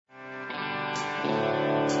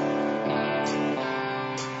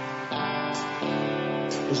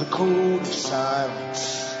There's a code of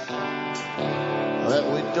silence that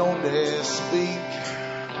we don't dare speak.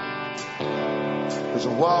 There's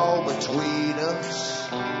a wall between us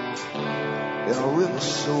and a river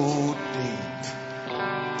so deep.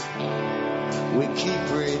 We keep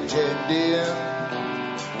pretending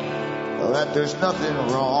that there's nothing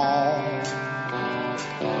wrong.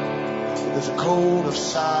 There's a code of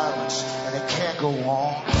silence and it can't go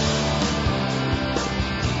on.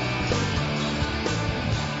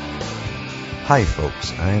 Hi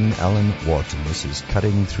folks, I'm Alan Watt and this is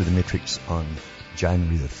Cutting Through the Matrix on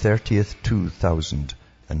January the 30th,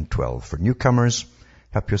 2012. For newcomers,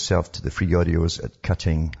 help yourself to the free audios at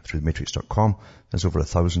cuttingthroughthematrix.com. There's over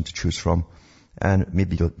 1,000 to choose from. And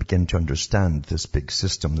maybe you'll begin to understand this big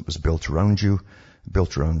system that was built around you,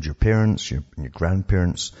 built around your parents, your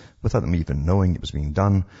grandparents, without them even knowing it was being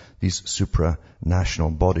done. These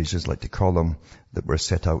supranational bodies, as I like to call them, that were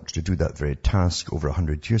set out to do that very task over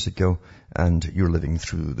 100 years ago. And you're living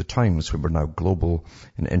through the times when we're now global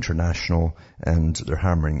and international, and they're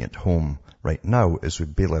hammering it home right now as we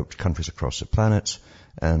bail out countries across the planet.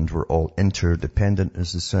 And we're all interdependent,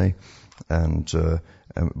 as they say. And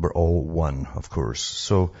we're all one, of course.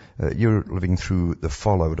 So you're living through the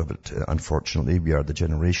fallout of it. Unfortunately, we are the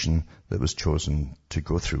generation that was chosen to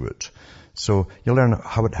go through it. So you'll learn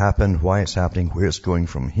how it happened, why it's happening, where it's going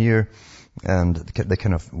from here, and the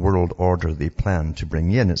kind of world order they plan to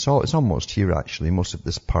bring in. It's almost here, actually. Most of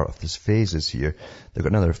this part of this phase is here. They've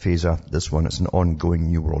got another phase after this one. It's an ongoing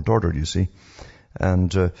new world order, you see.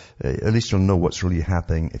 And at least you'll know what's really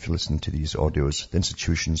happening if you listen to these audios, the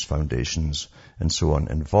institutions, foundations, and so on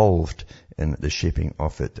involved in the shaping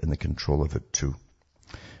of it and the control of it too.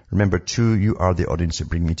 Remember too, you are the audience that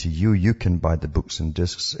bring me to you. You can buy the books and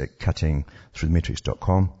discs at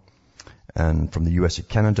cuttingthroughthematrix.com. And from the US to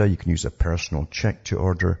Canada, you can use a personal check to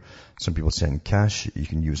order. Some people send cash. You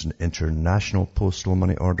can use an international postal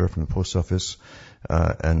money order from the post office.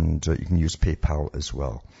 And you can use PayPal as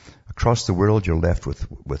well. Across the world, you're left with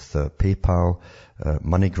PayPal,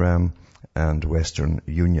 MoneyGram, and Western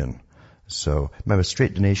Union. So remember,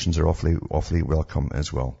 straight donations are awfully welcome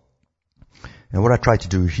as well. And what I try to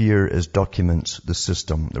do here is document the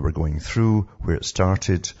system that we're going through, where it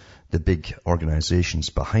started, the big organizations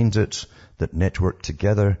behind it that network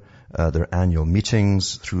together, their annual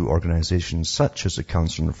meetings through organizations such as the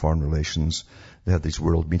Council on Foreign Relations. They have these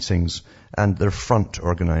world meetings, and their front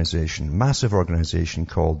organization, massive organization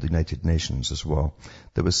called the United Nations as well,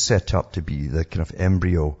 that was set up to be the kind of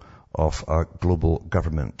embryo of a global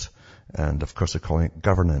government. And of course they're calling it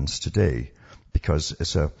governance today, because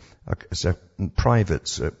it's a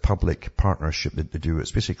private, public partnership that they do.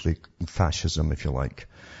 It's basically fascism, if you like,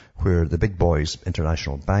 where the big boys,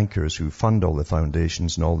 international bankers who fund all the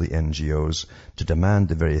foundations and all the NGOs to demand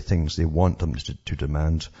the very things they want them to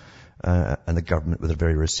demand, and the government with a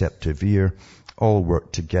very receptive ear, all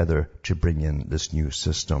work together to bring in this new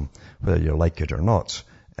system, whether you like it or not.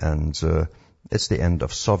 And it's the end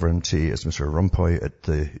of sovereignty, as Mr. Rompuy at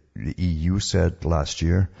the EU said last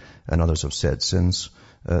year, and others have said since.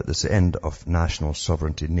 It's the end of national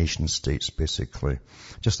sovereignty, nation states, basically.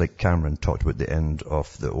 Just like Cameron talked about the end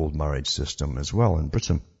of the old marriage system as well in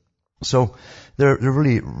Britain. So they're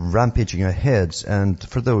really rampaging ahead, and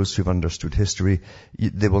for those who've understood history,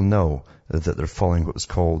 they will know that they're following what was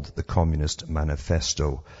called the Communist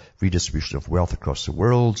Manifesto. Redistribution of wealth across the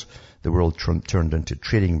world turned into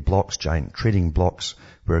trading blocks, giant trading blocks,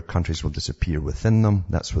 where countries will disappear within them.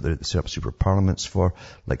 That's what they set up super parliaments for,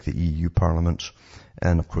 like the EU Parliament.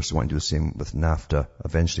 And of course they want to do the same with NAFTA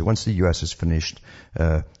eventually. Once the US has finished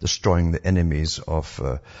destroying the enemies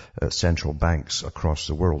of central banks across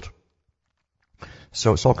the world.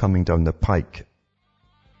 So it's all coming down the pike.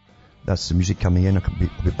 That's the music coming in.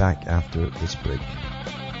 I'll be back after this break.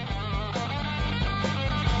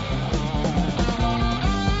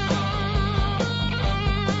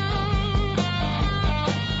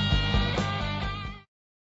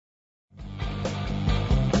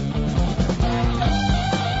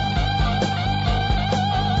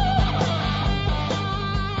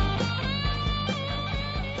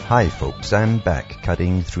 Hi folks, I'm back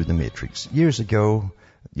cutting through the matrix. Years ago,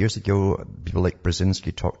 people like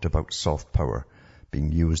Brzezinski talked about soft power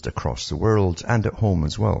being used across the world and at home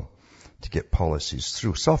as well to get policies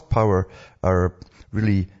through. Soft power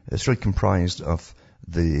it's really comprised of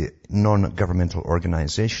the non-governmental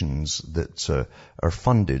organizations that are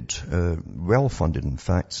funded, well funded in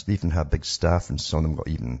fact. They even have big staff, and some of them got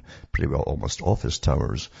even pretty well almost office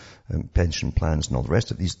towers, and pension plans and all the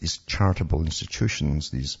rest of these charitable institutions,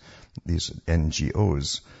 these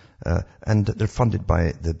NGOs. And they're funded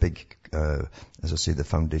by the big, as I say, the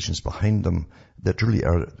foundations behind them that really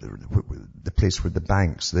are the place where the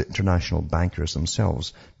banks, the international bankers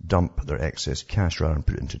themselves, dump their excess cash rather than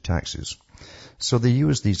put it into taxes. So they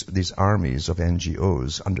use these armies of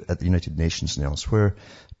NGOs at the United Nations and elsewhere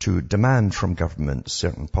to demand from governments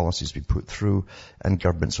certain policies be put through, and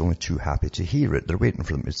governments are only too happy to hear it. They're waiting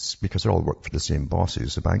for them. It's because they all work for the same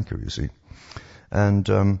bosses, the banker, you see.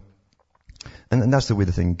 And that's the way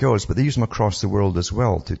the thing goes. But they use them across the world as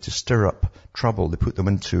well to stir up trouble. They put them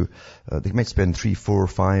into, they might spend 3, 4,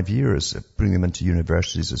 5 years putting them into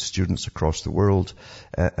universities as students across the world,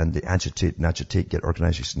 and they agitate, get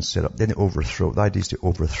organizations set up. Then they overthrow. The idea is to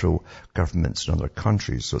overthrow governments in other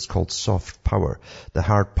countries. So it's called soft power. The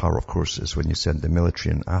hard power, of course, is when you send the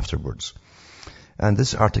military in afterwards. And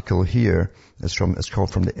this article here is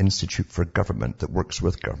called from the Institute for Government that works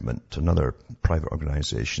with government, another private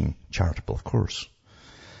organization, charitable, of course.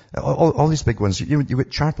 All these big ones, you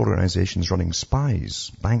get charitable organizations running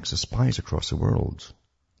spies, banks of spies across the world.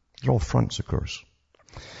 They're all fronts, of course.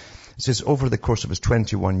 It says, over the course of his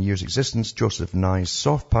 21 years existence, Joseph Nye's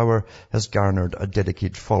soft power has garnered a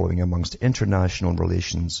dedicated following amongst international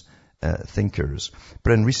relations thinkers.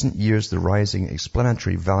 But in recent years, the rising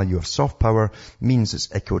explanatory value of soft power means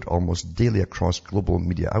it's echoed almost daily across global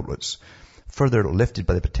media outlets. Further lifted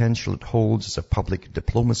by the potential it holds as a public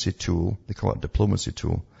diplomacy tool, they call it a diplomacy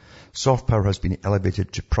tool, soft power has been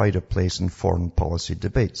elevated to pride of place in foreign policy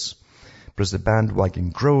debates. But as the bandwagon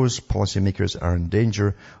grows, policymakers are in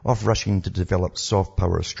danger of rushing to develop soft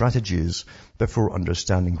power strategies before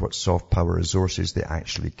understanding what soft power resources they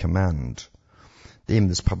actually command. The aim of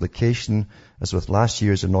this publication, as with last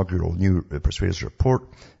year's inaugural New Persuaders Report,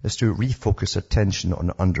 is to refocus attention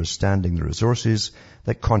on understanding the resources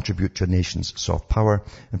that contribute to a nation's soft power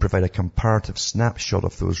and provide a comparative snapshot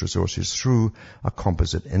of those resources through a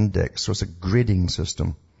composite index. So it's a grading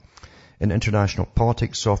system. In international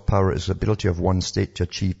politics, soft power is the ability of one state to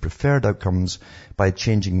achieve preferred outcomes by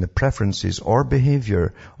changing the preferences or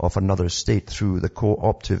behavior of another state through the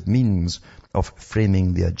co-optive means of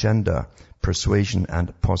framing the agenda, persuasion,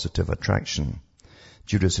 and positive attraction.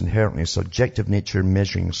 Due to its inherently subjective nature,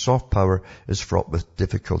 measuring soft power is fraught with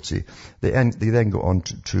difficulty. They then go on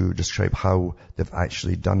to describe how they've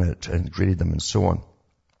actually done it and graded them and so on.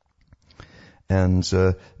 And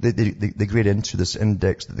they grade into this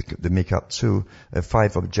index that they make up to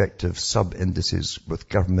 5 objective sub-indices with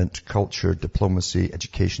government, culture, diplomacy,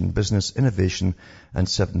 education, business, innovation, and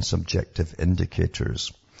 7 subjective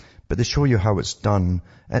indicators. But they show you how it's done.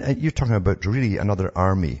 And you're talking about really another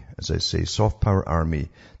army, as I say, soft power army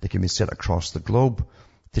that can be set across the globe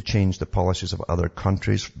to change the policies of other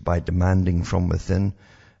countries by demanding from within.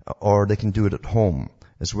 Or they can do it at home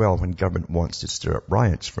as well when government wants to stir up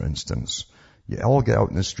riots, for instance. You all get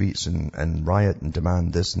out in the streets and riot and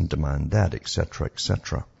demand this and demand that, etc.,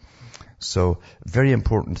 etc. So, very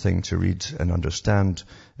important thing to read and understand.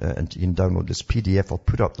 And you can download this PDF. I'll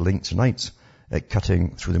put up the link tonight at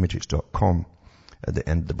cuttingthroughthematrix.com at the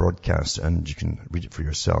end of the broadcast, and you can read it for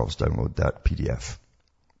yourselves, download that PDF.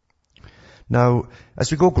 Now,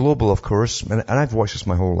 as we go global, of course, and I've watched this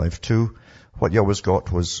my whole life too, what you always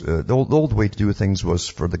got was, the old way to do things was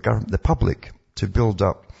for the public to build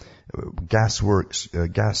up gas works,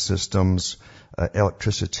 gas systems,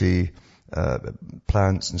 electricity,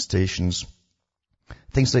 plants and stations,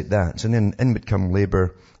 things like that. And then in would come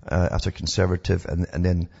Labour, after Conservative, and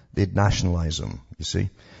then they'd nationalise them, you see.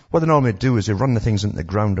 What they normally do is they run the things into the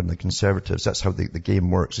ground on the Conservatives. That's how the game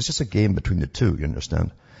works. It's just a game between the two, you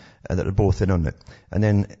understand? That they're both in on it. And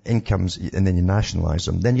then in comes, and then you nationalise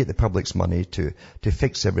them. Then you get the public's money to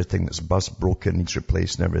fix everything that's broken, needs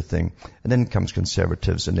replaced and everything. And then comes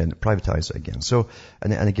Conservatives, and then privatise it again. So,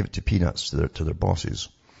 and they give it to peanuts to their bosses.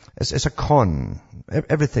 It's a con.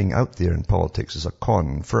 Everything out there in politics is a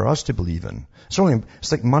con for us to believe in.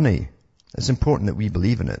 It's like money. It's important that we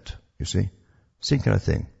believe in it, you see. Same kind of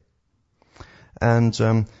thing. And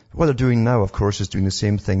what they're doing now, of course, is doing the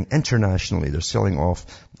same thing internationally. They're selling off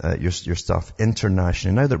your stuff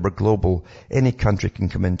internationally. Now that we're global, any country can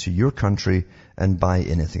come into your country and buy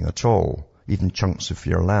anything at all, even chunks of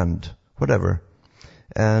your land, whatever.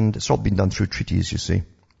 And it's all been done through treaties, you see.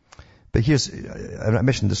 But I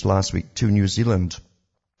mentioned this last week to New Zealand,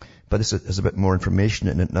 but this has a bit more information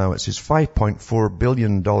in it now. It says $5.4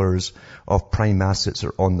 billion of prime assets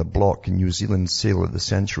are on the block in New Zealand's sale of the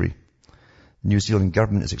century. The New Zealand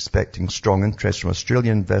government is expecting strong interest from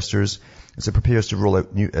Australian investors as it prepares to roll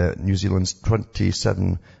out New Zealand's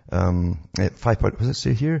 27, what does it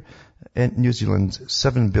say here? New Zealand's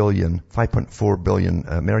 $5.4 billion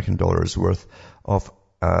American dollars worth of,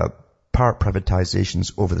 part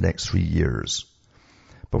privatizations over the next 3 years.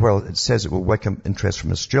 But while it says it will welcome interest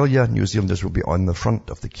from Australia, New Zealanders will be on the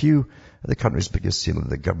front of the queue at the country's biggest sale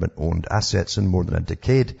of the government-owned assets in more than a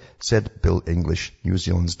decade, said Bill English, New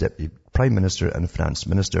Zealand's Deputy Prime Minister and Finance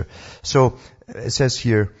Minister. So it says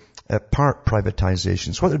here, part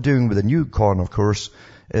privatizations. What they're doing with the new con, of course,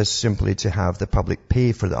 is simply to have the public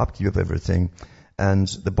pay for the upkeep of everything, and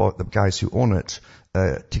the guys who own it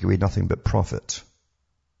take away nothing but profit.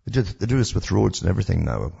 They do this with roads and everything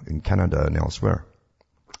now in Canada and elsewhere,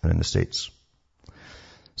 and in the States.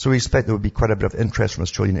 So we expect there will be quite a bit of interest from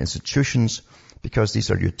Australian institutions because these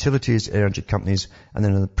are utilities, energy companies, and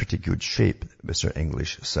they're in a pretty good shape, Mr.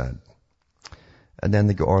 English said. And then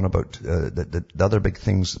they go on about the other big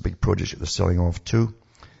things, the big projects that they're selling off too.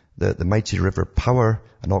 The Mighty River Power,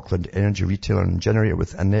 an Auckland energy retailer and generator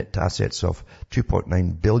with a net assets of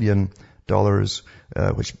 $2.9 billion,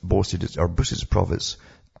 which boosted its profits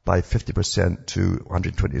by 50% to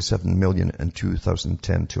 $127 million in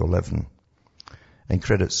 2010 to 11. And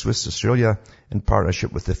Credit Suisse Australia, in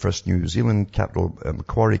partnership with the First New Zealand Capital,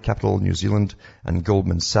 Macquarie Capital New Zealand, and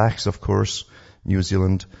Goldman Sachs, of course, New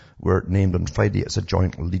Zealand, were named on Friday as a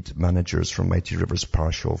joint lead managers for Mighty River's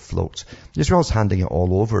partial float. Israel's handing it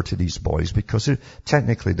all over to these boys because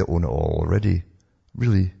technically they own it all already.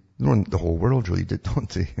 Really, they own the whole world, really, don't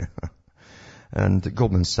they? And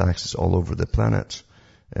Goldman Sachs is all over the planet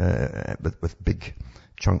with big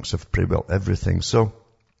chunks of pretty well everything. So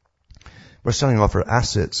we're selling off our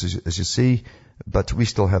assets, as you see, but we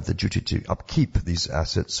still have the duty to upkeep these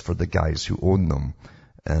assets for the guys who own them.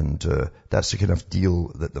 And that's the kind of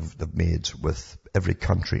deal that they've made with every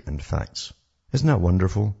country, in fact. Isn't that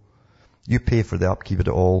wonderful? You pay for the upkeep of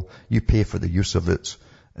it all, you pay for the use of it,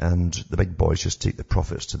 and the big boys just take the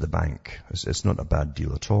profits to the bank. It's not a bad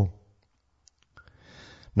deal at all.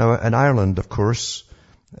 Now, in Ireland, of course,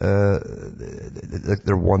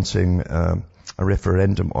 they're wanting a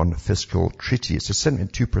referendum on fiscal treaty. So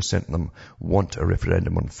 72% of them want a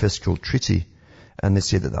referendum on fiscal treaty. And they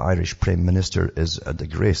say that the Irish Prime Minister is a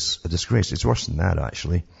disgrace. It's worse than that,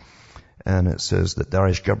 actually. And it says that the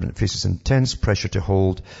Irish government faces intense pressure to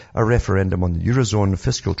hold a referendum on the Eurozone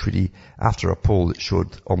fiscal treaty after a poll that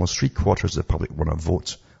showed almost 3/4 of the public want to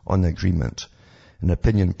vote on the agreement. An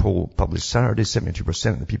opinion poll published Saturday,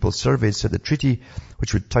 72% of the people surveyed said the treaty,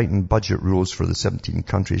 which would tighten budget rules for the 17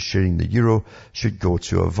 countries sharing the euro, should go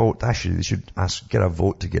to a vote. Actually, they should get a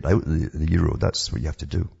vote to get out of the euro. That's what you have to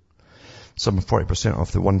do. Some 40%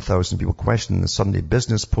 of the 1,000 people questioned in the Sunday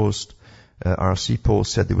Business Post RC poll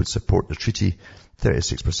said they would support the treaty.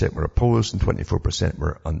 36% were opposed and 24%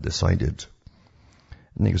 were undecided.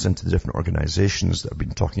 And it goes into the different organizations that have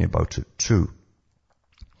been talking about it too.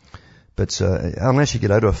 But unless you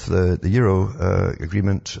get out of the Euro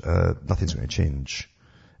agreement, nothing's going to change.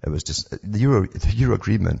 It was just the Euro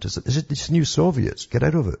agreement. It's new Soviets. Get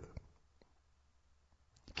out of it.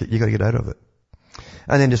 You got to get out of it,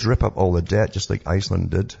 and then just rip up all the debt, just like Iceland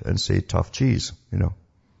did, and say tough cheese.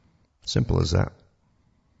 Simple as that.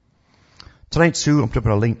 Tonight too, I'm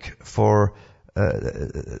putting a link for.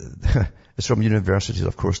 It's from universities,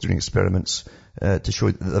 of course, doing experiments to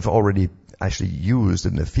show that they've already actually used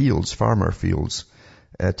in the fields, farmer fields,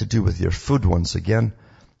 to do with your food once again.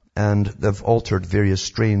 And they've altered various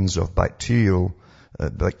strains of bacteria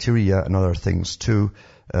and other things too,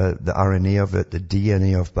 the RNA of it, the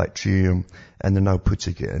DNA of bacterium, and they're now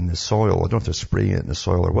putting it in the soil. I don't know if they're spraying it in the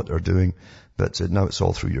soil or what they're doing, but now it's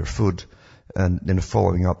all through your food. And then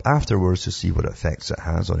following up afterwards to see what effects it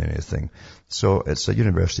has on anything. So it's a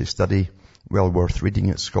university study, well worth reading.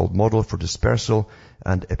 It's called Model for Dispersal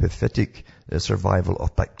and Epiphytic Survival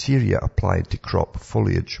of Bacteria Applied to Crop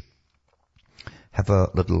Foliage. Have a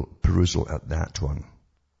little perusal at that one.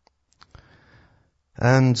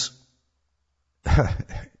 And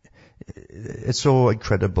it's so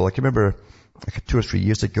incredible. I can remember 2 or 3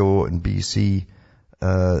 years ago in BC,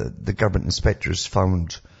 the government inspectors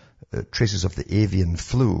found traces of the avian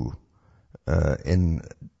flu in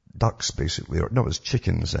ducks, basically, or no, it was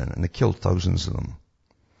chickens then, and they killed thousands of them.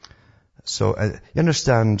 So you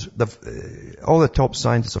understand, all the top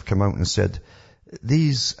scientists have come out and said,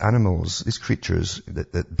 these animals, these creatures,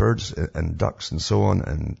 that birds and ducks and so on,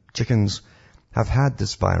 and chickens, have had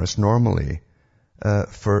this virus normally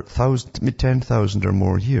for 10,000 or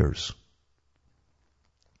more years.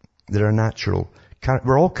 They're natural.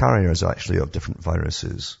 We're all carriers, actually, of different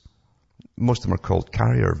viruses. Most of them are called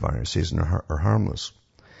carrier viruses and are harmless.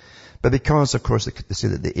 But because, of course, they say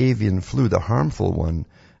that the avian flu, the harmful one,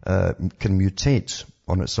 can mutate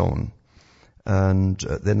on its own. And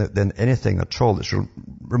then anything at all that's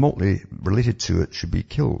remotely related to it should be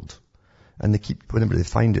killed. And whenever they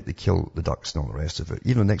find it, they kill the ducks and all the rest of it.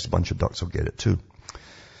 Even the next bunch of ducks will get it too.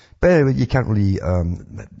 But anyway, you can't really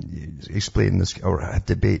explain this or have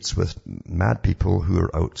debates with mad people who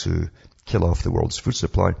are out to kill off the world's food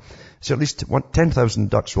supply. So at least 10,000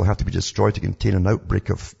 ducks will have to be destroyed to contain an outbreak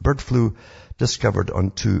of bird flu discovered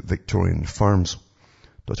on 2 Victorian farms.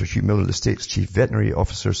 Dr. Hugh Miller, the state's chief veterinary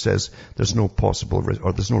officer, says there's no possible risk,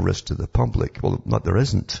 or there's no risk to the public. Well, there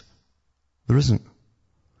isn't. There isn't.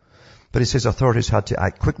 But he says authorities had to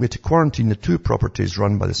act quickly to quarantine the 2 properties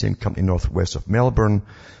run by the same company northwest of Melbourne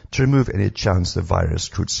to remove any chance the virus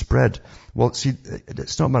could spread. Well, see,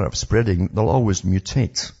 it's not a matter of spreading. They'll always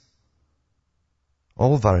mutate.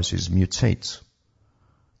 All viruses mutate.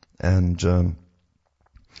 And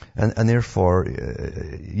therefore,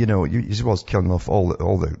 you're as well as killing off all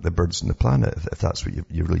the birds on the planet, if that's what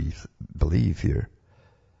you really believe here.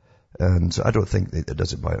 And I don't think it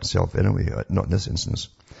does it by itself anyway, not in this instance.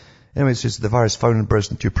 Anyway, it says the virus found in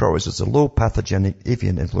birds in 2 properties is a low pathogenic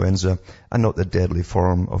avian influenza and not the deadly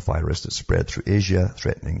form of virus that spread through Asia,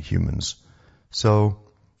 threatening humans. So,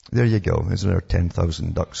 there you go. There's another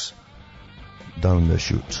 10,000 ducks down the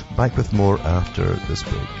chute. Back with more after this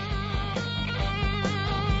break.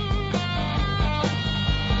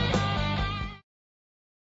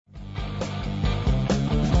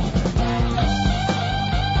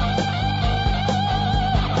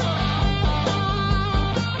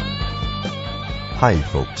 Hi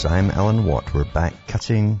folks, I'm Alan Watt. We're back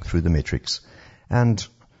cutting through the matrix. And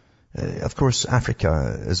of course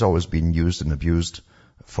Africa has always been used and abused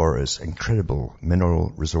for its incredible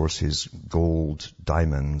mineral resources, gold,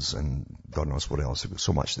 diamonds, and God knows what else.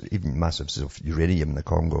 So much, even massive of uranium in the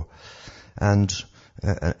Congo. And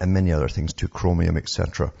many other things too, chromium,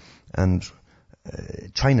 etc. And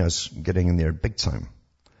China's getting in there big time.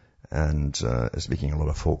 And it's making a lot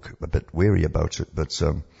of folk a bit wary about it. But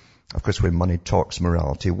of course, when money talks,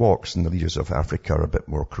 morality walks, and the leaders of Africa are a bit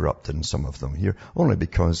more corrupt than some of them here, only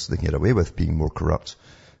because they can get away with being more corrupt.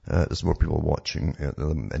 There's more people watching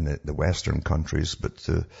in the Western countries, but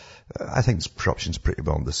I think corruption's pretty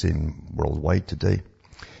well the same worldwide today.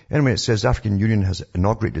 Anyway, it says African Union has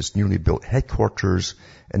inaugurated its newly built headquarters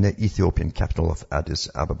in the Ethiopian capital of Addis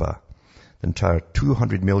Ababa. The entire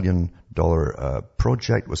 $200 million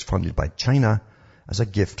project was funded by China as a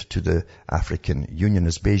gift to the African Union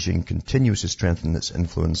as Beijing continues to strengthen its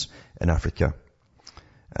influence in Africa.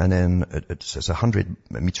 And then it's a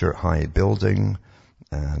 100-meter high building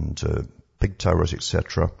and big towers,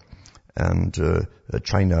 etc. And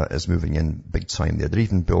China is moving in big time there. They're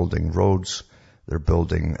even building roads. They're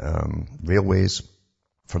building railways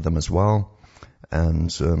for them as well.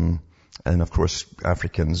 And of course,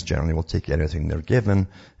 Africans generally will take anything they're given,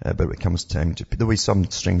 but when it comes time to, the way some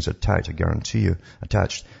strings are attached, I guarantee you,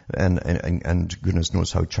 attached, and goodness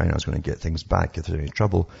knows how China is going to get things back if there's any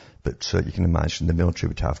trouble, but you can imagine the military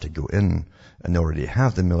would have to go in, and they already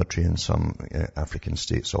have the military in some African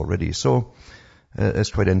states already. So,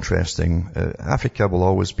 it's quite interesting. Africa will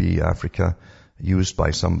always be Africa, used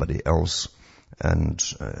by somebody else, and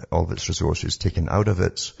all of its resources taken out of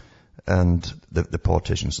it. And the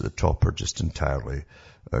politicians at the top are just entirely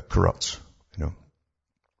corrupt,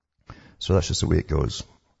 So that's just the way it goes.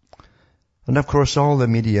 And of course, all the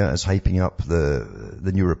media is hyping up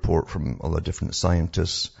the new report from all the different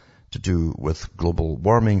scientists to do with global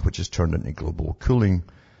warming, which has turned into global cooling.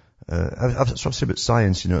 I've said about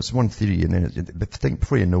science, it's one theory, and then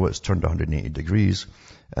before you know it, it's turned 180 degrees,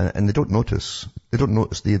 and they don't notice. They don't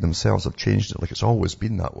notice they themselves have changed it like it's always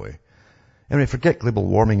been that way. Anyway, forget global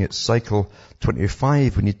warming. It's cycle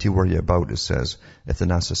 25 we need to worry about, it says, if the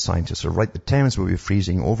NASA scientists are right. The Thames will be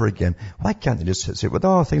freezing over again. Why can't they just say,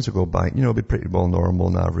 well, things will go back, it'll be pretty well normal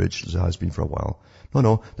and average, as it has been for a while.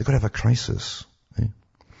 No, they've got to have a crisis. Eh?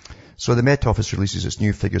 So the Met Office releases its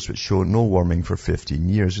new figures which show no warming for 15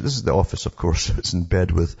 years. This is the office, of course, that's in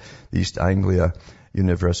bed with the East Anglia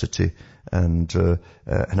University and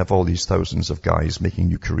have all these thousands of guys making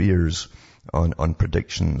new careers on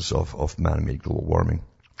predictions of man-made global warming.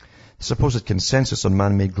 The supposed consensus on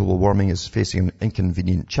man-made global warming is facing an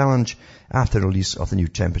inconvenient challenge after the release of the new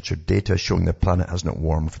temperature data showing the planet has not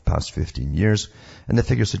warmed for the past 15 years, and the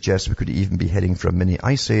figures suggest we could even be heading for a mini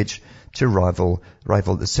ice age to rival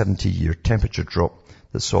the 70-year temperature drop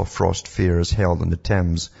that saw frost fairs held on the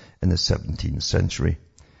Thames in the 17th century.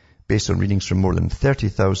 Based on readings from more than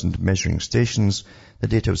 30,000 measuring stations, the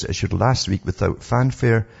data was issued last week without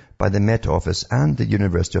fanfare by the Met Office and the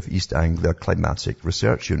University of East Anglia Climatic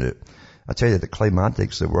Research Unit. I tell you that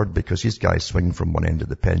climatic's the word because these guys swing from one end of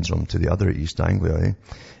the pendulum to the other at East Anglia. Eh?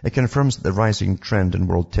 It confirms that the rising trend in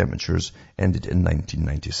world temperatures ended in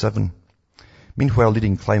 1997. Meanwhile,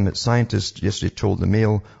 leading climate scientists yesterday told the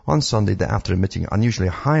Mail on Sunday that after emitting unusually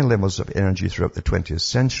high levels of energy throughout the 20th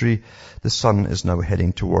century, the sun is now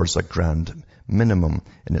heading towards a grand minimum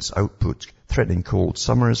in its output, threatening cold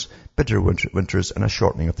summers, bitter winters, and a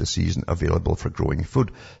shortening of the season available for growing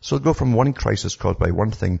food. So it'll go from one crisis caused by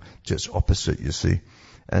one thing to its opposite, you see.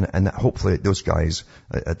 And hopefully those guys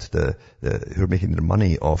at who are making their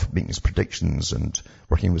money off making these predictions and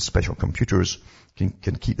working with special computers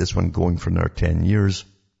can keep this one going for another 10 years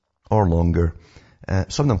or longer.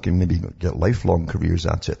 Some of them can maybe get lifelong careers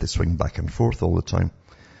at it. They swing back and forth all the time.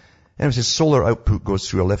 Anyways, his solar output goes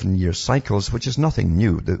through 11-year cycles, which is nothing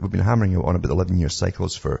new. We've been hammering on about 11-year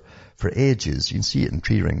cycles for ages. You can see it in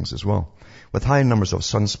tree rings as well. With high numbers of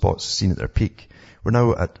sunspots seen at their peak, we're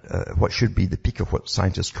now at what should be the peak of what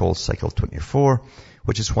scientists call cycle 24,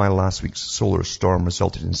 which is why last week's solar storm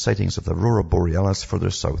resulted in sightings of the aurora borealis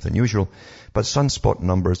further south than usual. But sunspot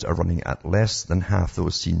numbers are running at less than half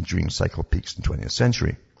those seen during cycle peaks in the 20th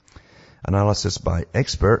century. Analysis by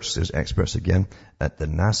experts, there's experts again, at the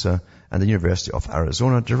NASA and the University of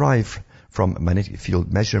Arizona derived from magnetic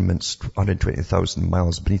field measurements 120,000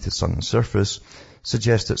 miles beneath the sun's surface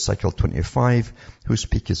suggests that cycle 25, whose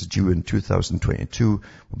peak is due in 2022,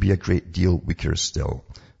 will be a great deal weaker still.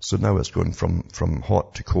 So now it's going from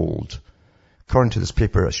hot to cold. According to this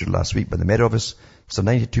paper issued last week by the Met Office, it's a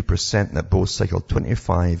 92% that both cycle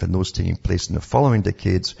 25 and those taking place in the following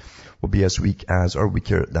decades will be as weak as or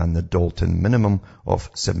weaker than the Dalton minimum of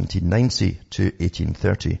 1790 to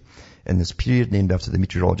 1830. In this period, named after the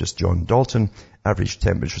meteorologist John Dalton, average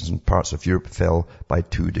temperatures in parts of Europe fell by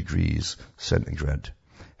 2 degrees centigrade.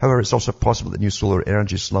 However, it's also possible that the new solar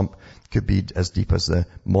energy slump could be as deep as the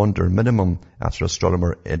Maunder minimum after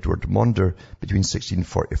astronomer Edward Maunder between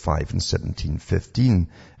 1645 and 1715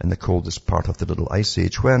 in the coldest part of the Little Ice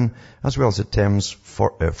Age when, as well as the Thames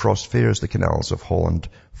frost fares, the canals of Holland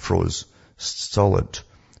froze solid.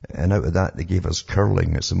 And out of that, they gave us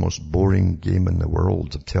curling. It's the most boring game in the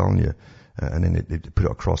world, I'm telling you. And then they put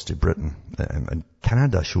it across to Britain. And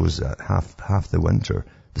Canada shows that half the winter,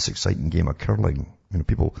 this exciting game of curling. You know,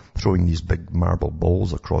 people throwing these big marble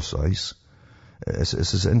balls across the ice. It's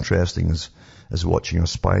as interesting as watching a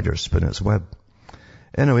spider spin its web.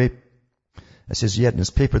 Anyway, it says, yet in his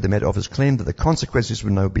paper, the Met Office claimed that the consequences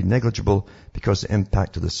would now be negligible because the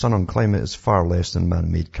impact of the sun on climate is far less than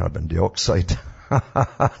man-made carbon dioxide.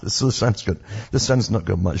 So the sun's not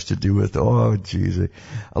got much to do with it. Oh, jeez.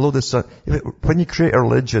 Although the sun, when you create a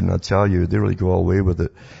religion, I tell you, they really go all the way with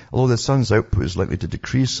it. Although the sun's output is likely to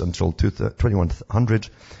decrease until 2100,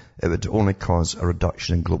 it would only cause a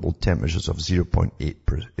reduction in global temperatures of 0.8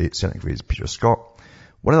 centigrades, Peter Scott.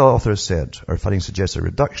 One of the authors said, our findings suggest a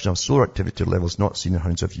reduction of solar activity to levels not seen in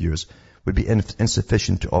hundreds of years would be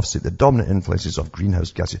insufficient to offset the dominant influences of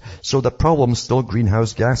greenhouse gases. So the problem's still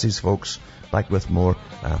greenhouse gases, folks. Back with more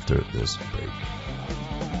after this break.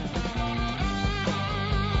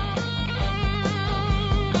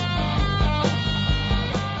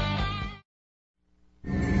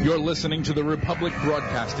 You're listening to the Republic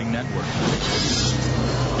Broadcasting Network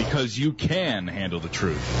because you can handle the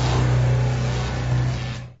truth.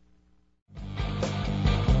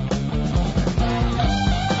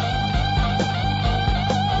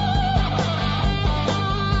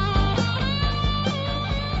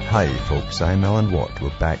 Hi folks, I'm Alan Watt. We're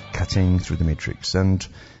back cutting through the matrix, and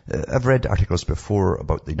I've read articles before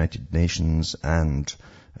about the United Nations and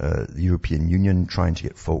the European Union trying to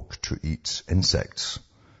get folk to eat insects.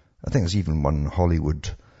 I think there's even one Hollywood,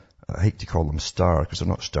 I hate to call them stars because they're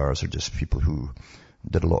not stars, they're just people who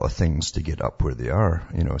did a lot of things to get up where they are,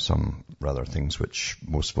 you know, some rather things which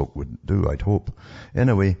most folk wouldn't do, I'd hope.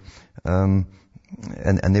 Anyway,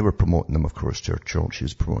 and they were promoting them, of course, to her children. She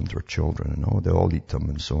was promoting to her children and all. They all eat them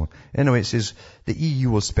and so on. Anyway, it says the EU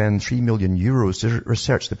will spend 3 million euros to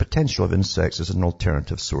research the potential of insects as an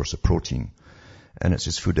alternative source of protein. And it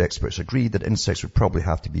says food experts agree that insects would probably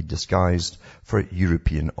have to be disguised for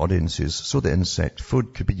European audiences so that insect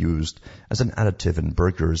food could be used as an additive in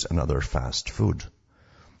burgers and other fast food.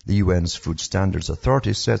 The UN's Food Standards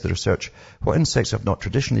Authority says the research, while insects have not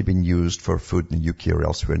traditionally been used for food in the UK or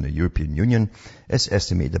elsewhere in the European Union, it's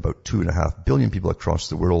estimated about 2.5 billion people across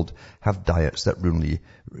the world have diets that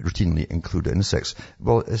routinely include insects.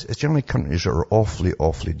 Well, it's generally countries that are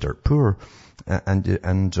awfully dirt poor.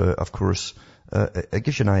 And of course, it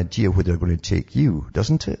gives you an idea where they're going to take you,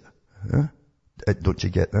 doesn't it? Don't you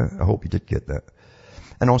get that? I hope you did get that.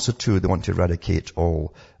 And also, too, they want to eradicate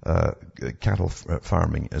all cattle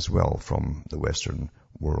farming as well from the Western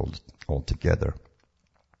world altogether.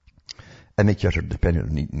 And make you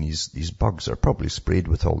dependent on eating these bugs that are probably sprayed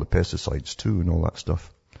with all the pesticides, too, and all that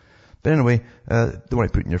stuff. But anyway, they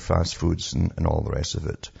want to put in your fast foods and all the rest of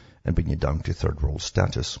it and bring you down to third world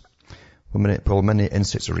status. While many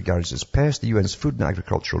insects are regarded as pests, the UN's Food and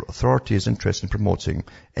Agricultural Authority is interested in promoting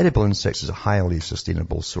edible insects as a highly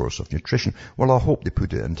sustainable source of nutrition. Well, I hope they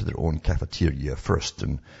put it into their own cafeteria first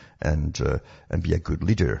and be a good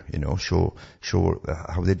leader, show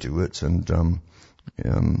how they do it and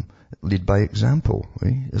lead by example.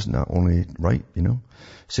 Right? Isn't that only right, It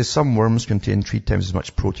says some worms contain 3 times as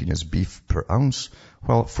much protein as beef per ounce,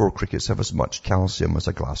 while 4 crickets have as much calcium as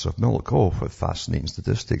a glass of milk. Oh, what fascinating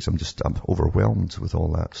statistics. I'm overwhelmed with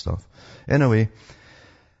all that stuff. Anyway,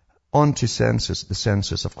 on to census. The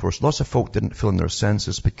census, of course. Lots of folk didn't fill in their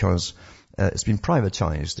census because it's been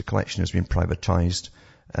privatized. The collection has been privatized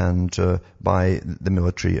and by the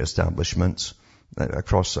military establishments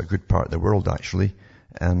across a good part of the world, actually.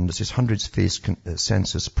 And it says hundreds face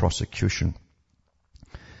census prosecution.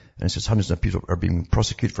 And it says hundreds of people are being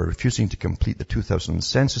prosecuted for refusing to complete the 2000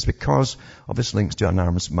 census because of its links to an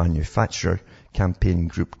arms manufacturer. Campaign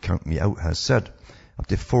group Count Me Out has said. Up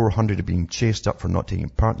to 400 are being chased up for not taking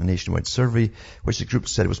part in the nationwide survey, which the group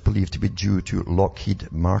said was believed to be due to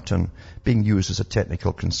Lockheed Martin being used as a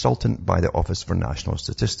technical consultant by the Office for National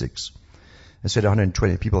Statistics. It said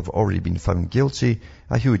 120 people have already been found guilty,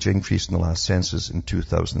 a huge increase in the last census in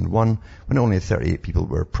 2001, when only 38 people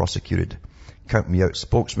were prosecuted. Count Me Out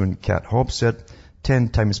spokesman Kat Hobbs said 10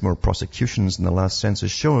 times more prosecutions in the last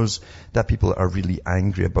census shows that people are really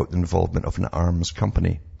angry about the involvement of an arms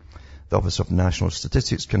company. The Office of National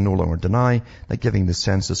Statistics can no longer deny that giving the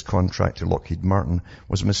census contract to Lockheed Martin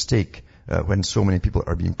was a mistake when so many people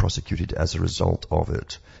are being prosecuted as a result of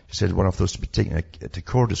it. She said one of those to be taken to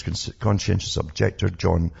court is conscientious objector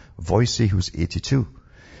John Voicey, who's 82.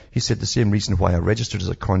 He said the same reason why I registered as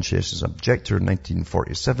a conscientious objector in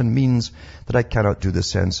 1947 means that I cannot do the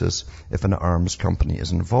census if an arms company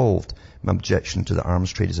is involved. My objection to the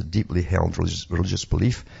arms trade is a deeply held religious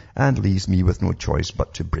belief and leaves me with no choice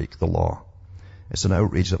but to break the law. It's an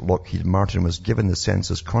outrage that Lockheed Martin was given the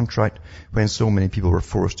census contract when so many people were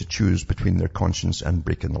forced to choose between their conscience and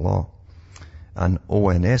breaking the law. An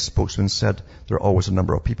ONS spokesman said there are always a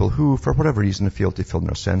number of people who, for whatever reason, fail to fill in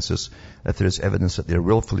their census. If there is evidence that they are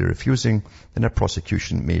willfully refusing, then a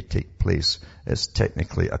prosecution may take place. It's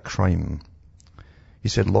technically a crime. He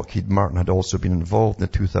said Lockheed Martin had also been involved in the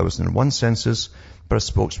 2001 census, but a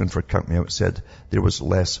spokesman for Count Me Out said there was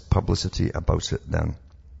less publicity about it then.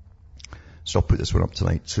 So I'll put this one up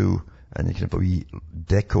tonight too, and you can have a wee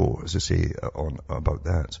deco, as they say, on about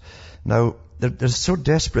that. Now, they're so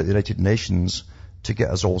desperate, the United Nations, to get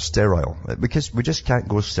us all sterile, because we just can't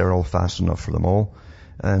go sterile fast enough for them all.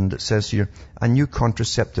 And it says here, a new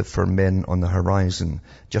contraceptive for men on the horizon.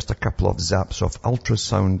 Just a couple of zaps of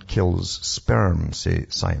ultrasound kills sperm, say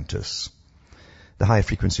scientists. The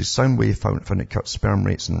high-frequency sound wave found it cuts sperm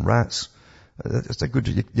rates in rats. It's a good,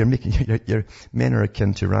 your men are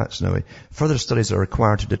akin to rats now. Further studies are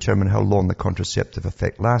required to determine how long the contraceptive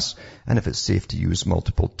effect lasts and if it's safe to use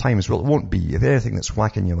multiple times. Well, it won't be. If anything that's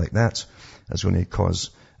whacking you like that is going to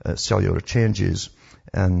cause cellular changes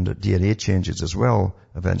and DNA changes as well,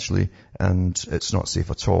 eventually, and it's not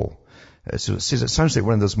safe at all. So it says it sounds like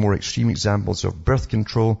one of those more extreme examples of birth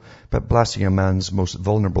control, but blasting a man's most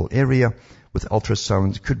vulnerable area with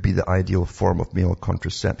ultrasound could be the ideal form of male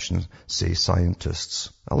contraception, say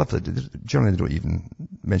scientists. I love that. Generally, they don't even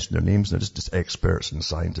mention their names. They're just experts and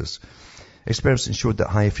scientists. Experiments showed that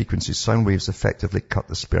high-frequency sound waves effectively cut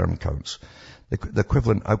the sperm counts. The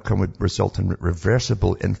equivalent outcome would result in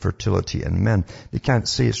reversible infertility in men. They can't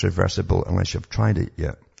say it's reversible unless you've tried it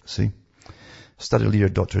yet. See? Study leader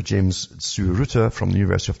Dr. James Tsuruta from the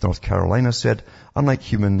University of North Carolina said, unlike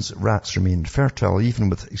humans, rats remain fertile even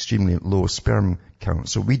with extremely low sperm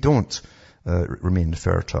counts. So we don't remain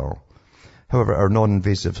fertile. However, our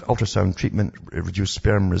non-invasive ultrasound treatment reduced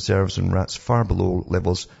sperm reserves in rats far below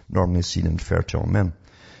levels normally seen in fertile men.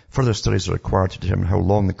 Further studies are required to determine how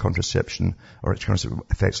long the contraception or its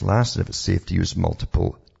effects last and if it's safe to use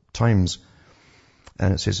multiple times.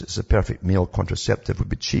 And it says it's a perfect male contraceptive, would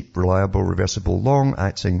be cheap, reliable, reversible,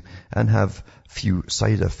 long-acting, and have few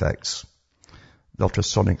side effects. The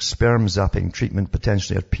ultrasonic sperm zapping treatment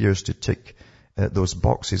potentially appears to tick those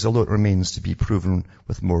boxes, although it remains to be proven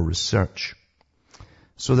with more research.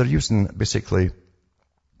 So they're using basically,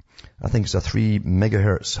 I think it's a 3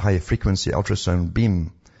 megahertz high-frequency ultrasound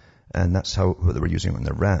beam, and that's what they were using on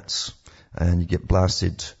the rats. And you get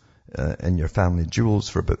blasted in your family jewels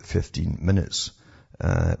for about 15 minutes.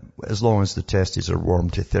 As long as the testes are warm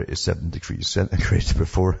to 37 degrees centigrade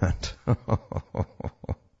beforehand.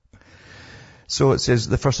 So it says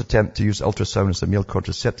the first attempt to use ultrasound as a male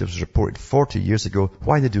contraceptive was reported 40 years ago.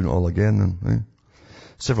 Why are they doing it all again then?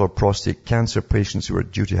 Several prostate cancer patients who were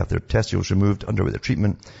due to have their testicles removed underwent the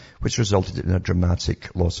treatment, which resulted in a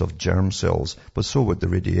dramatic loss of germ cells. But so would the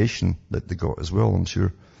radiation that they got as well, I'm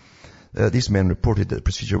sure. These men reported that the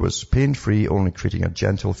procedure was pain-free, only creating a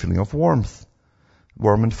gentle feeling of warmth.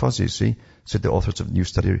 Warm and fuzzy, see, said the authors of a new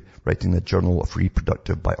study writing the Journal of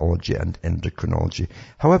Reproductive Biology and Endocrinology.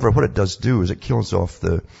 However, what it does do is it kills off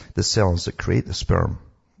the cells that create the sperm.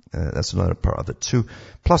 That's another part of it too.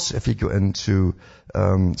 Plus, if you go into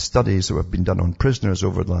studies that have been done on prisoners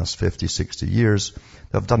over the last 50, 60 years,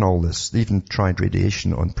 they've done all this. They even tried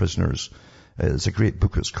radiation on prisoners. There's a great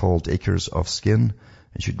book. It's called Acres of Skin.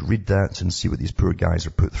 You should read that and see what these poor guys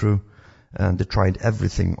are put through. And they tried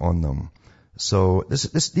everything on them. So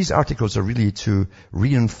these articles are really to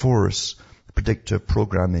reinforce predictive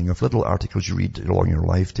programming of little articles you read along your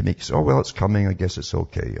life to make you say, oh, well, it's coming. I guess it's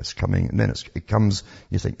okay. It's coming. And then it comes.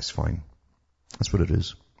 You think it's fine. That's what it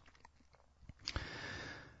is.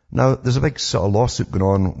 Now, there's a big sort of lawsuit going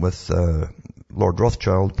on with Lord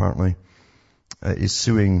Rothschild, apparently. He's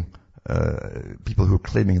suing people who are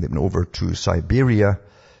claiming they've been over to Siberia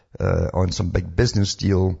on some big business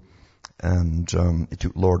deal. And it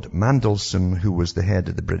took Lord Mandelson, who was the head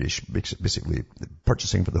of the British, basically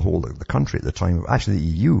purchasing for the whole of the country at the time, actually the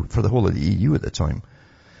EU, for the whole of the EU at the time.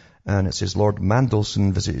 And it says Lord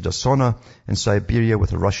Mandelson visited a sauna in Siberia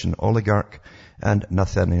with a Russian oligarch and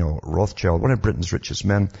Nathaniel Rothschild, one of Britain's richest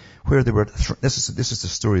men, where they were, this is the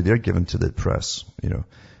story they're given to the press, you know.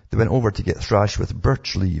 They went over to get thrashed with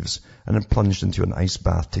birch leaves and then plunged into an ice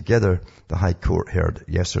bath together, the High Court heard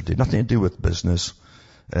yesterday. Nothing to do with business.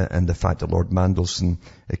 And the fact that Lord Mandelson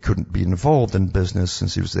couldn't be involved in business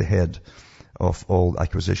since he was the head of all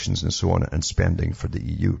acquisitions and so on and spending for the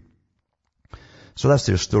EU. So that's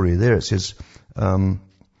their story there. It says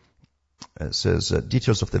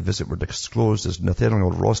details of the visit were disclosed as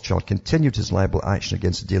Nathaniel Rothschild continued his libel action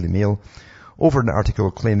against the Daily Mail over an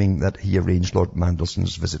article claiming that he arranged Lord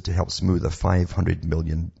Mandelson's visit to help smooth a £500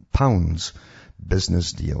 million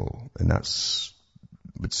business deal. And that's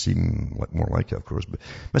would seem like more like it, of course. But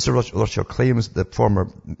Mr. Rothschild claims that the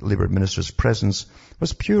former Labour minister's presence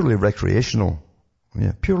was purely recreational.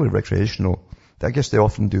 Yeah, purely recreational. I guess they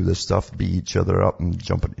often do this stuff, beat each other up and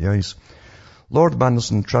jump at the ice. Lord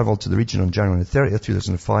Mandelson travelled to the region on January 30th,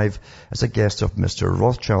 2005 as a guest of Mr.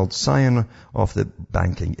 Rothschild, scion of the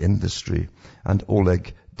banking industry, and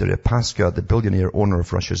Oleg Deripaska, the billionaire owner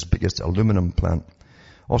of Russia's biggest aluminum plant.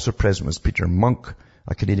 Also present was Peter Monk,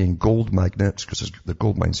 a Canadian gold magnate, because there's the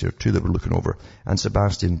gold mines here too that we're looking over, and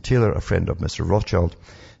Sebastian Taylor, a friend of Mr. Rothschild.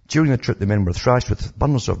 During the trip, the men were thrashed with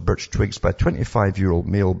bundles of birch twigs by a 25-year-old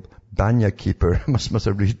male banya keeper, must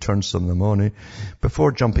have really turned some of them on,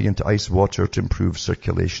 before jumping into ice water to improve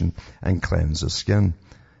circulation and cleanse the skin.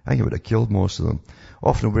 I think it would have killed most of them.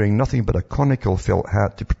 Often wearing nothing but a conical felt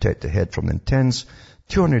hat to protect the head from the intense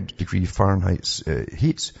 200-degree Fahrenheit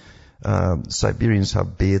heat. Siberians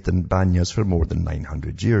have bathed in banyas for more than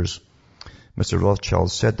 900 years. Mr.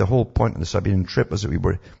 Rothschild said the whole point of the Siberian trip was that we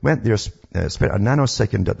went there, spent a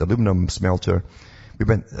nanosecond at the aluminum smelter. We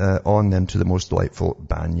went on then to the most delightful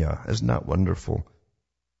banya. Isn't that wonderful?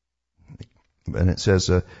 And it says,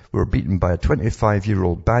 we were beaten by a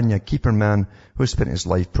 25-year-old banya keeper man who spent his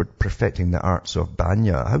life perfecting the arts of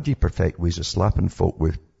banya. How do you perfect ways of slapping folk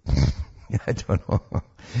with? I don't know.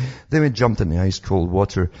 Then we jumped in the ice cold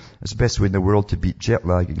water. It's the best way in the world to beat jet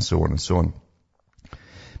lag and so on and so on.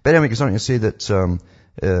 But anyway, it's something to say that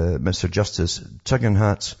Mr. Justice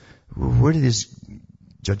Tugendhat, where do these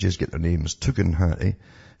judges get their names? Tugendhat,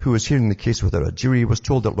 who was hearing the case without a jury, was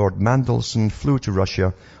told that Lord Mandelson flew to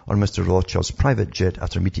Russia on Mr. Rothschild's private jet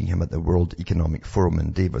after meeting him at the World Economic Forum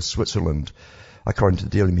in Davos, Switzerland. According to the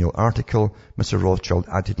Daily Mail article, Mr. Rothschild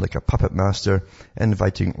acted like a puppet master,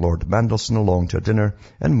 inviting Lord Mandelson along to a dinner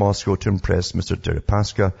in Moscow to impress Mr.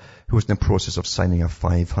 Deripaska, who was in the process of signing a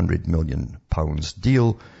 £500 million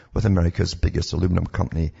deal with America's biggest aluminum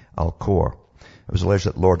company, Alcoa. It was alleged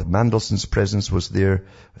that Lord Mandelson's presence was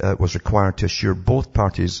required to assure both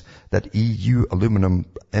parties that EU aluminum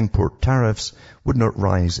import tariffs would not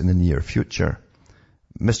rise in the near future.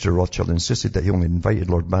 Mr. Rothschild insisted that he only invited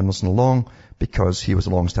Lord Mandelson along because he was a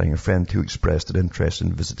long-standing friend who expressed an interest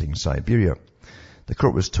in visiting Siberia. The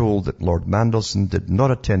court was told that Lord Mandelson did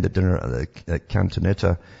not attend the dinner at the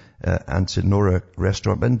Cantonetta Antinora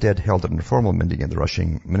restaurant, but instead held an informal meeting with the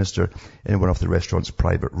Russian minister in one of the restaurant's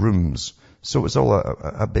private rooms. So it was all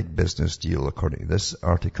a big business deal, according to this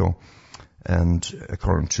article. And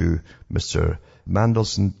according to Mr.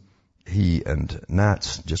 Mandelson, he and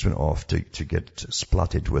Nat just went off to get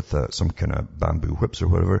splatted with some kind of bamboo whips or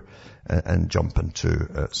whatever and jump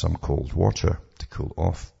into some cold water to cool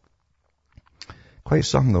off. Quite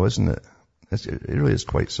something though, isn't it? It really is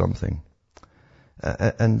quite something.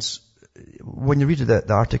 And when you read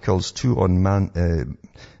the articles too on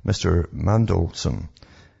Mr. Mandelson,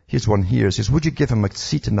 here's one here. It says, would you give him a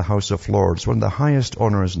seat in the House of Lords, one of the highest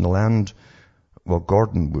honours in the land? Well,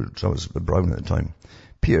 Gordon would, that was the Brown at the time.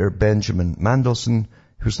 Peter Benjamin Mandelson,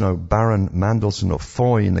 who's now Baron Mandelson of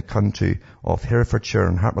Foy in the county of Herefordshire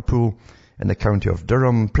and Hartlepool, in the county of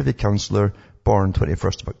Durham, Privy Councillor, born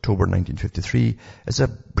 21st of October 1953, is a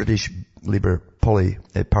British Labour Party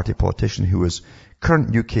politician who was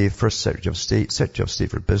current UK First Secretary of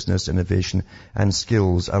State for Business, Innovation and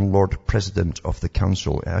Skills, and Lord President of the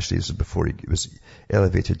Council. Actually, this is before he was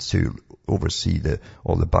elevated to oversee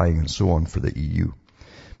all the buying and so on for the EU.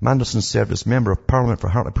 Mandelson served as Member of Parliament for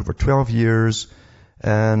Hartlepool for 12 years,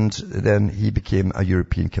 and then he became a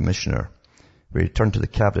European Commissioner. When he returned to the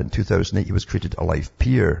Cabinet in 2008, he was created a life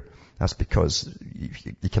peer. That's because you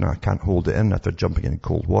can't hold it in after jumping in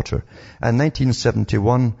cold water. And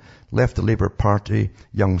 1971, left the Labour Party,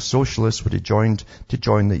 Young Socialist, where he joined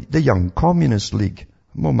the Young Communist League.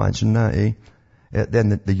 Well, imagine that, eh?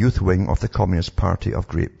 Then the youth wing of the Communist Party of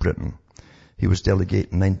Great Britain. He was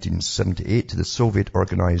delegate in 1978 to the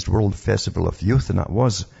Soviet-organized World Festival of Youth, and that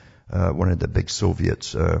was one of the big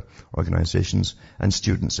Soviet organizations, and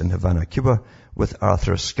students in Havana, Cuba, with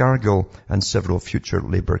Arthur Scargill and several future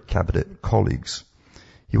Labour cabinet colleagues.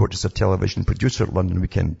 He worked as a television producer at London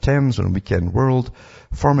Weekend Thames and Weekend World,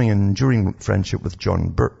 forming an enduring friendship with John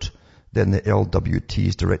Burt, then the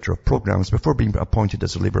LWT's Director of Programmes, before being appointed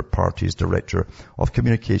as the Labour Party's Director of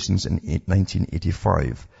Communications in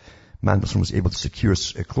 1985. Mandelson was able to secure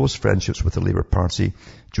close friendships with the Labour Party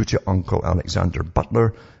due to Uncle Alexander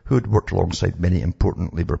Butler, who had worked alongside many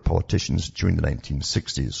important Labour politicians during the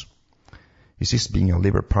 1960s. He ceased being a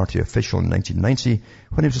Labour Party official in 1990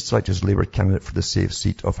 when he was selected as Labour candidate for the safe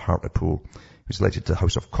seat of Hartlepool. He was elected to the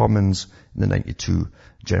House of Commons in the 92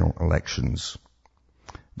 general elections.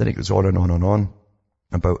 Then it goes on and on and on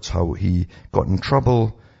about how he got in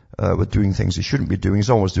trouble with doing things he shouldn't be doing.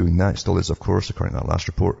 He's always doing that. Still is, of course, according to that last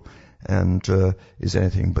report. And is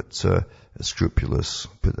anything but scrupulous,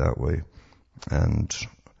 put it that way. And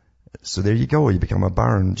so there you go. You become a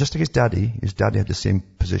baron. Just like his daddy. His daddy had the same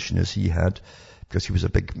position as he had because he was a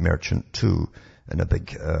big merchant too and a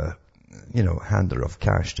big, handler of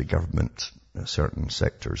cash to government, certain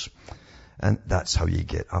sectors. And that's how you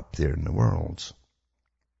get up there in the world.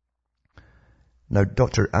 Now,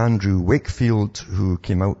 Dr. Andrew Wakefield, who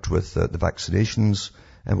came out with the vaccinations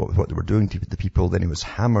and what they were doing to the people, then he was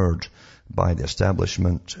hammered by the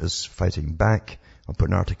establishment as fighting back. I'll put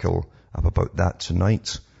an article up about that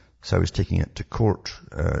tonight. So he's taking it to court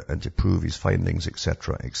and to prove his findings,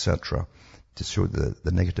 etc., to show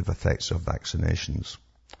the negative effects of vaccinations.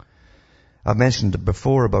 I've mentioned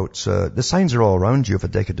before about the signs are all around you of a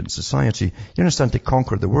decadent society. You understand, to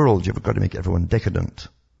conquer the world, you've got to make everyone decadent.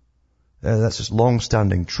 That's this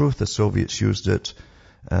long-standing truth. The Soviets used it,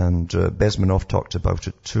 and Bezmenov talked about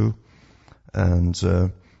it too. And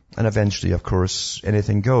eventually, of course,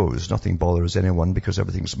 anything goes. Nothing bothers anyone because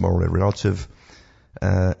everything's morally relative.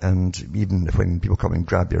 And even when people come and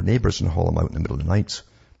grab your neighbours and haul them out in the middle of the night,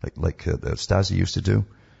 like the Stasi used to do,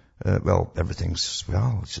 everything's,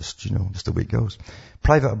 it's just, just the way it goes.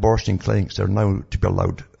 Private abortion clinics are now to be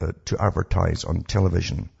allowed to advertise on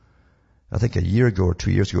television. I think a year ago or 2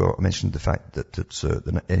 years ago, I mentioned the fact that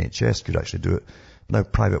the NHS could actually do it. Now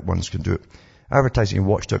private ones can do it. Advertising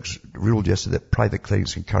watchdogs ruled yesterday that private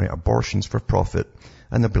clinics can carry out abortions for profit,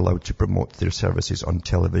 and they'll be allowed to promote their services on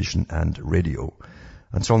television and radio.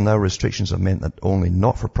 Until now, restrictions have meant that only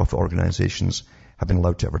not-for-profit organizations have been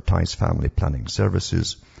allowed to advertise family planning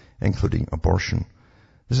services, including abortion.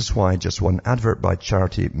 This is why just one advert by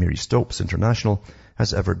charity Mary Stopes International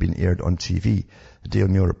has ever been aired on TV. The Daily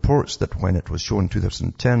Mail reports that when it was shown in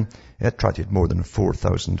 2010, it attracted more than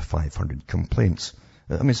 4,500 complaints.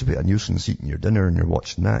 I mean, it's a bit of a nuisance eating your dinner and you're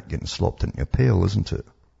watching that getting slopped into a pail, isn't it?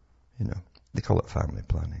 They call it family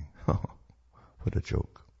planning. What a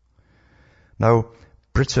joke. Now,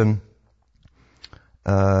 Britain,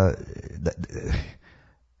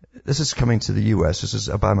 this is coming to the US. This is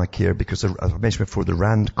Obamacare because I mentioned before the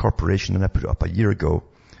Rand Corporation, and I put it up a year ago,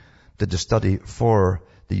 did a study for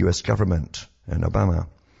the US government and Obama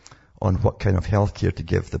on what kind of health care to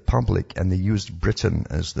give the public, and they used Britain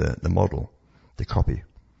as the model, the copy.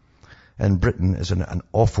 And Britain is in an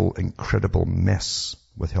awful, incredible mess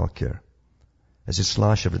with health care. As they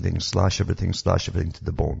slash everything to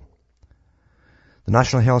the bone. The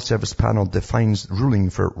National Health Service panel defines ruling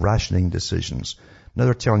for rationing decisions. Now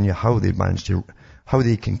they're telling you how they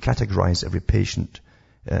can categorize every patient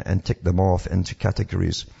and tick them off into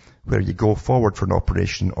categories where you go forward for an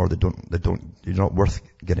operation or you're not worth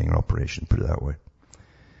getting an operation, put it that way.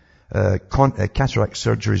 Cataract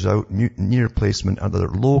surgeries out, knee replacement, and other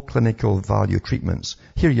low clinical value treatments.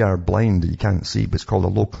 Here you are blind, you can't see, but it's called a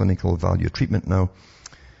low clinical value treatment now.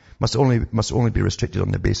 Must only be restricted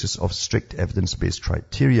on the basis of strict evidence-based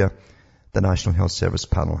criteria, the National Health Service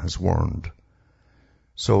panel has warned.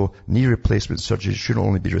 So knee replacement surgery should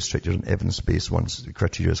only be restricted on evidence-based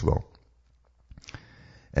criteria as well.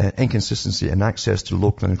 Inconsistency in access to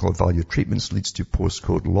low clinical value treatments leads to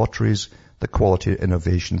postcode lotteries. The quality,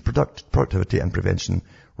 innovation, productivity and prevention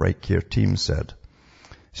Right Care team said.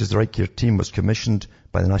 It says the Right Care team was commissioned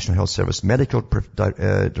by the National Health Service Medical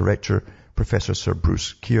Director, Professor Sir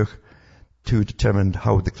Bruce Kirch, to determine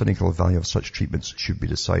how the clinical value of such treatments should be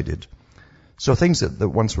decided. So things that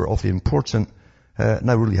once were awfully important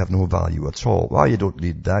now really have no value at all. Well, you don't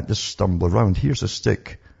need that. Just stumble around. Here's a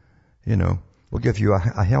stick. We'll give you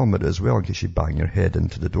a helmet as well in case you bang your head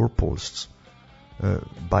into the doorposts.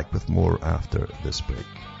 Back with more after this break.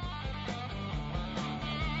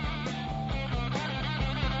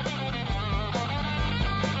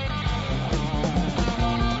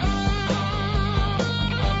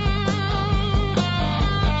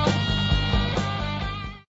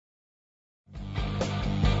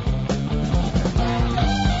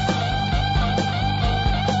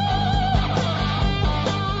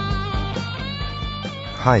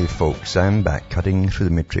 Hi folks, I'm back cutting through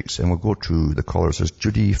the matrix and we'll go to the callers. There's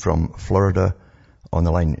Judy from Florida on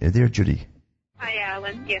the line. Are you there, Judy? Hi,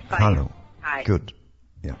 Alan. Yes, I Hello. am. Hi. Good.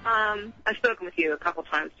 Yeah. I've spoken with you a couple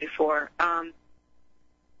times before. I'm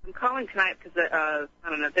calling tonight because, I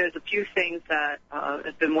don't know, there's a few things that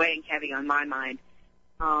have been weighing heavy on my mind.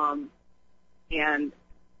 And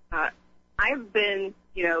I've been,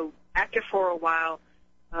 active for a while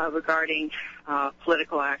regarding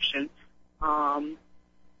political action.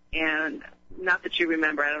 And not that you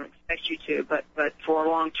remember, I don't expect you to, but for a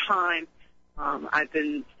long time, I've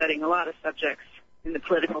been studying a lot of subjects in the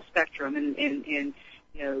political spectrum and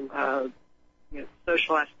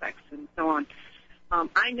social aspects and so on.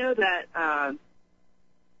 I know that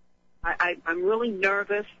I'm really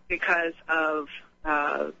nervous because of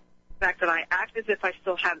the fact that I act as if I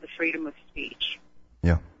still have the freedom of speech.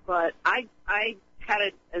 Yeah. But I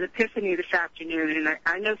had an epiphany this afternoon, and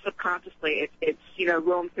I know subconsciously it's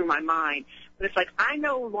rolling through my mind, but it's like I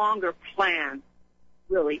no longer plan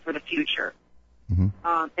really for the future. Mm-hmm.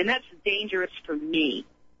 And that's dangerous for me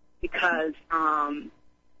because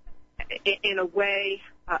in a way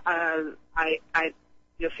I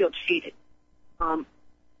feel defeated.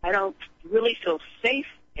 I don't really feel safe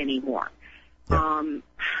anymore. Yeah. I'm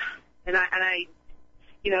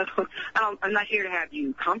not here to have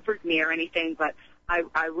you comfort me or anything, but I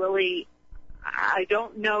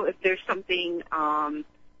don't know if there's something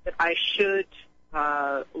that I should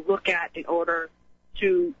look at in order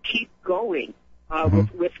to keep going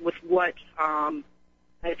with what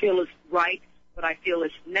I feel is right, what I feel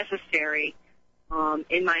is necessary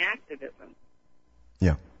in my activism.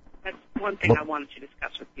 Yeah. That's one thing I wanted to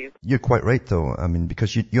discuss with you. You're quite right, though. I mean,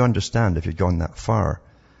 because you understand if you've gone that far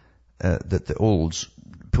that the olds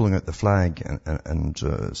pulling out the flag and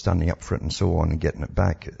standing up for it and so on and getting it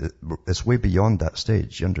back, it's way beyond that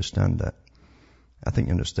stage. You understand that. I think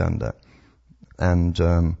you understand that. And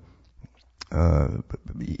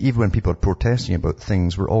even when people are protesting about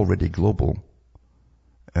things, we're already global.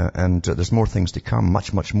 And there's more things to come,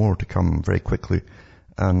 much, much more to come very quickly.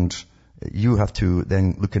 And you have to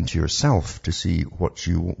then look into yourself to see what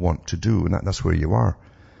you want to do, and that's where you are.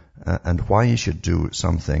 And why you should do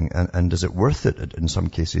something, and is it worth it in some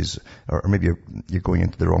cases, or maybe you're going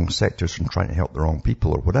into the wrong sectors and trying to help the wrong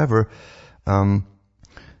people or whatever. I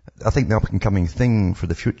think the up-and-coming thing for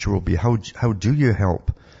the future will be how do you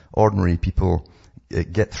help ordinary people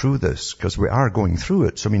get through this? Because we are going through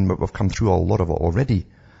it. So, I mean, we've come through a lot of it already.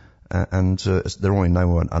 And they're only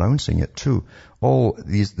now announcing it too. All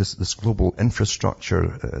this global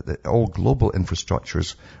infrastructure, all global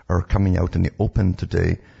infrastructures are coming out in the open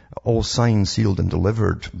today, all signed, sealed and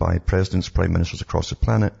delivered by presidents, prime ministers across the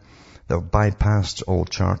planet that have bypassed all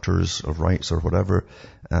charters of rights or whatever.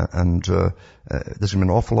 And there's going to be an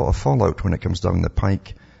awful lot of fallout when it comes down the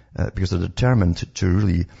pike, because they're determined to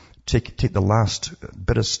really take the last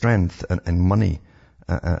bit of strength and money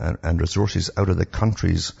and resources out of the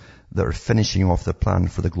countries that are finishing off the plan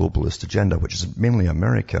for the globalist agenda, which is mainly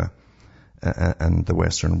America and the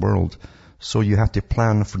Western world. So you have to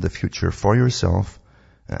plan for the future for yourself,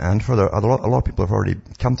 And further, a lot of people have already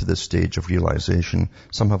come to this stage of realization.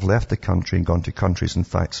 Some have left the country and gone to countries, in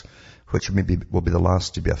fact, which maybe will be the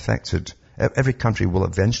last to be affected. Every country will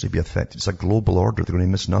eventually be affected. It's a global order. They're going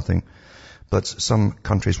to miss nothing. But some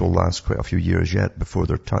countries will last quite a few years yet before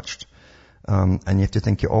they're touched. And you have to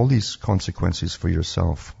think of all these consequences for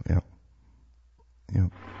yourself. Yeah.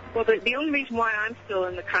 Well, the only reason why I'm still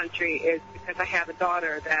in the country is because I have a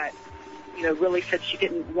daughter that, really said she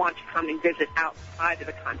didn't want to come and visit outside of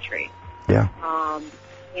the country. Yeah.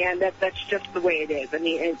 And that's just the way it is. I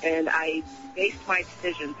mean, and I based my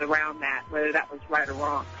decisions around that, whether that was right or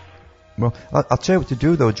wrong. Well, I'll tell you what to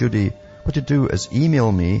do, though, Judy. What to do is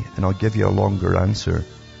email me, and I'll give you a longer answer,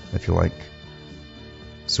 if you like.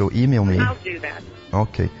 So email me. I'll do that.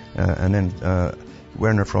 Okay. And then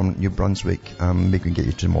Werner from New Brunswick, maybe we can get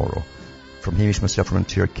you tomorrow. From Hamish, myself from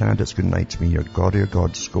Ontario, Canada, it's good night to me here. God or your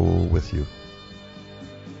gods go with you.